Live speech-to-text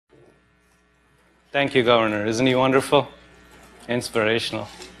Thank you, Governor. Isn't he wonderful? Inspirational.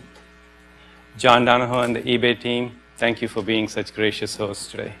 John Donahoe and the eBay team, thank you for being such gracious hosts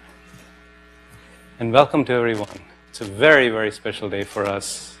today. And welcome to everyone. It's a very, very special day for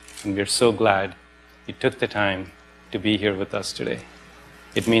us, and we're so glad you took the time to be here with us today.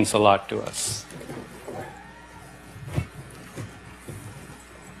 It means a lot to us.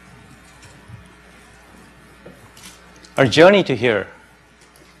 Our journey to here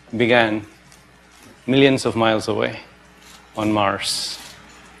began millions of miles away on Mars.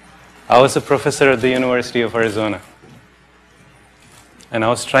 I was a professor at the University of Arizona, and I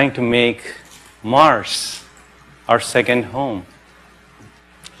was trying to make Mars our second home,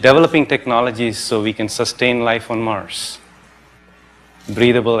 developing technologies so we can sustain life on Mars.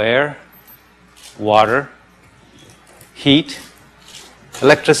 Breathable air, water, heat,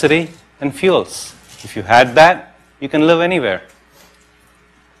 electricity, and fuels. If you had that, you can live anywhere.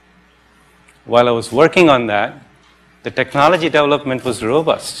 While I was working on that, the technology development was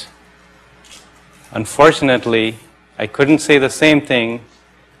robust. Unfortunately, I couldn't say the same thing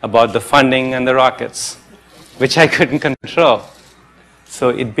about the funding and the rockets, which I couldn't control. So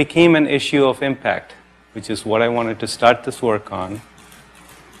it became an issue of impact, which is what I wanted to start this work on.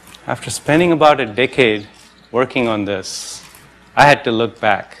 After spending about a decade working on this, I had to look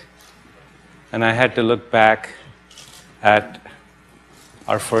back. And I had to look back at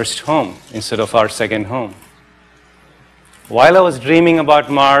our first home instead of our second home. While I was dreaming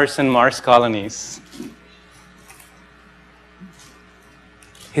about Mars and Mars colonies,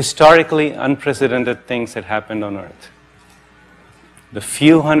 historically unprecedented things had happened on Earth. The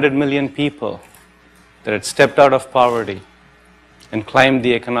few 100 million people that had stepped out of poverty and climbed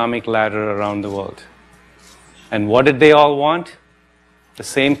the economic ladder around the world. And what did they all want? The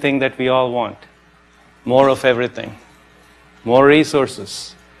same thing that we all want. More of everything. More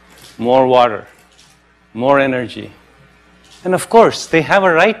resources, more water, more energy. And of course, they have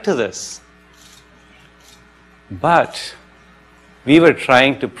a right to this. But we were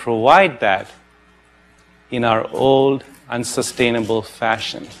trying to provide that in our old, unsustainable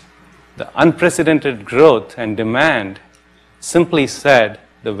fashion. The unprecedented growth and demand simply said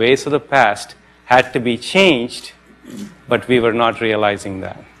the ways of the past had to be changed, but we were not realizing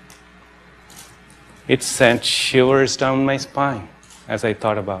that. It sent shivers down my spine as I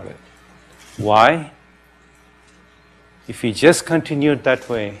thought about it. Why? If we just continued that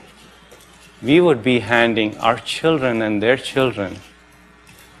way, we would be handing our children and their children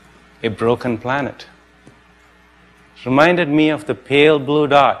a broken planet. It reminded me of the pale blue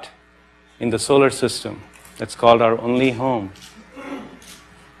dot in the solar system that's called our only home.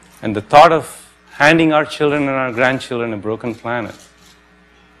 And the thought of handing our children and our grandchildren a broken planet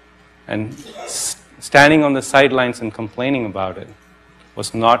and standing on the sidelines and complaining about it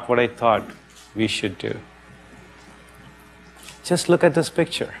was not what I thought we should do. Just look at this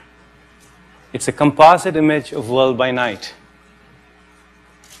picture. It's a composite image of world by night.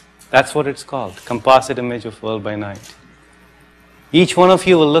 That's what it's called, composite image of world by night. Each one of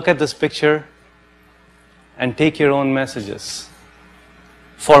you will look at this picture and take your own messages.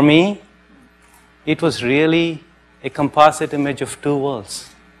 For me, it was really a composite image of two worlds.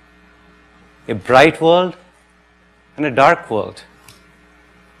 A bright world and a dark world.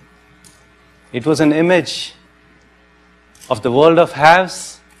 It was an image of the world of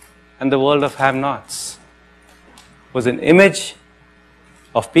haves and the world of have-nots. It was an image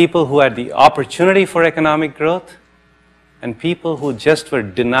of people who had the opportunity for economic growth and people who just were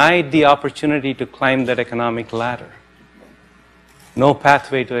denied the opportunity to climb that economic ladder. No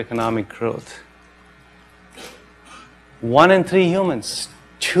pathway to economic growth. 1 in 3 humans,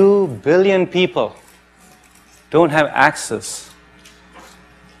 2 billion people don't have access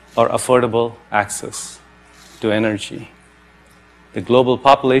or affordable access to energy. The global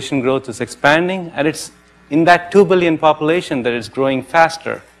population growth is expanding, and it's in that 2 billion population that is growing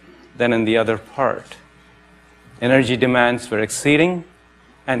faster than in the other part. Energy demands were exceeding,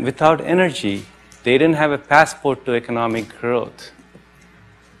 and without energy, they didn't have a passport to economic growth.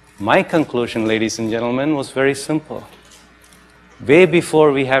 My conclusion, ladies and gentlemen, was very simple. Way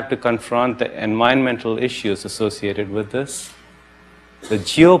before we have to confront the environmental issues associated with this, the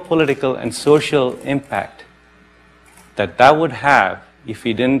geopolitical and social impact that would have if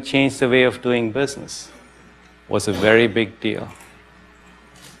we didn't change the way of doing business was a very big deal.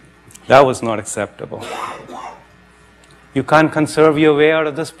 That was not acceptable. You can't conserve your way out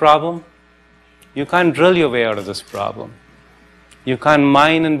of this problem. You can't drill your way out of this problem. You can't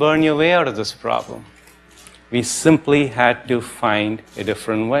mine and burn your way out of this problem. We simply had to find a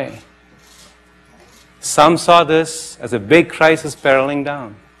different way. Some saw this as a big crisis barreling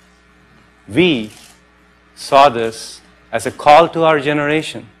down. We saw this as a call to our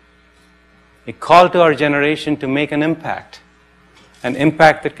generation, a call to our generation to make an impact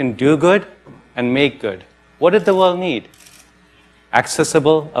that can do good and make good. What did the world need?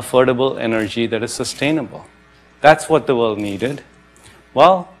 Accessible, affordable energy that is sustainable. That's what the world needed.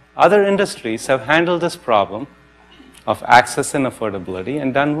 Well, other industries have handled this problem of access and affordability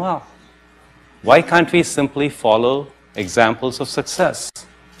and done well. Why can't we simply follow examples of success?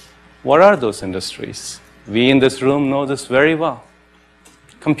 What are those industries? We in this room know this very well.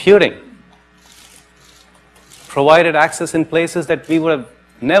 Computing provided access in places that we would have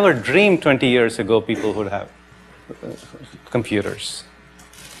never dreamed 20 years ago people would have computers.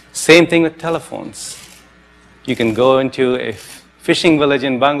 Same thing with telephones. You can go into a fishing village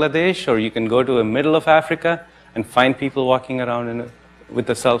in Bangladesh, or you can go to the middle of Africa and find people walking around with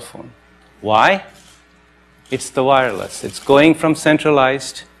a cell phone. Why? It's the wireless. It's going from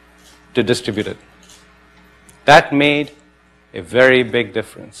centralized to distributed. That made a very big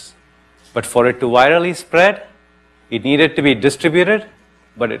difference. But for it to virally spread, it needed to be distributed,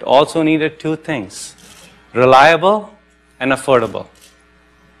 but it also needed two things: reliable and affordable.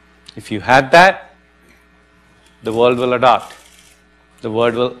 If you had that, the world will adopt. The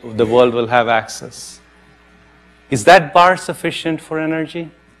world will have access. Is that bar sufficient for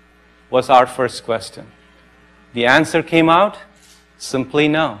energy? Was our first question. The answer came out, simply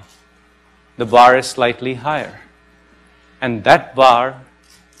no. The bar is slightly higher. And that bar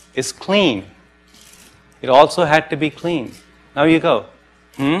is clean. It also had to be clean. Now you go,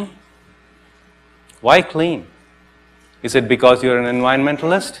 why clean? Is it because you're an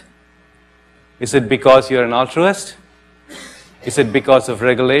environmentalist? Is it because you're an altruist? Is it because of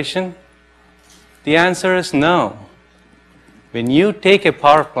regulation? The answer is no. When you take a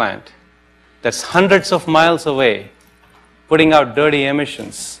power plant that's hundreds of miles away, putting out dirty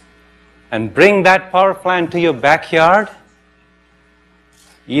emissions, and bring that power plant to your backyard,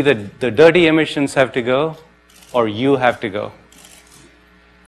 either the dirty emissions have to go or you have to go.